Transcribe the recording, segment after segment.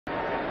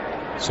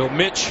So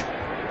Mitch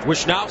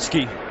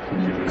Wishnowsky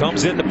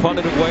comes in to punt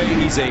it away.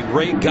 He's a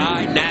Ray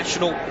Guy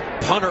National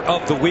Punter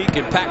of the Week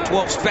and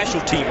Pac-12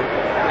 special teamer.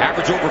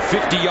 Average over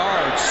 50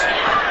 yards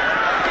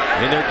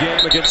in their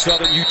game against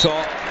Southern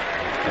Utah.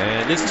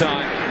 And this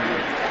time,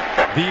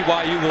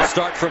 BYU will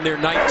start from their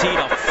 19,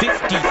 a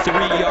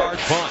 53-yard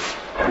punt.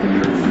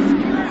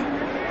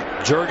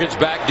 Juergens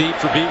back deep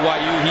for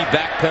BYU. He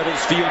backpedals,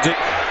 fields it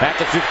at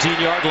the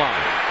 15-yard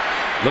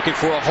line. Looking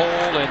for a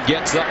hole and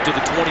gets up to the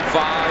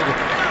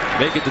 25,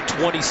 make it the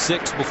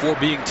 26 before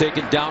being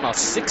taken down. A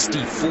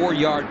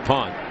 64-yard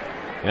punt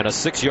and a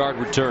 6-yard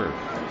return.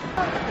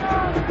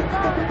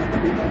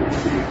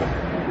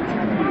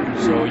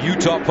 So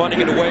Utah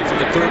punting it away from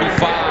the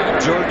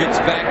 35. Juergens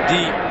back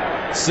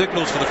deep,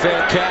 signals for the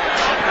fair catch,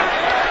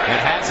 and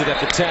has it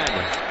at the 10.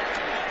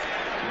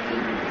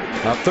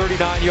 A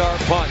 39-yard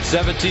punt,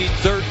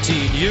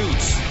 17-13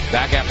 Utes.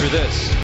 Back after this.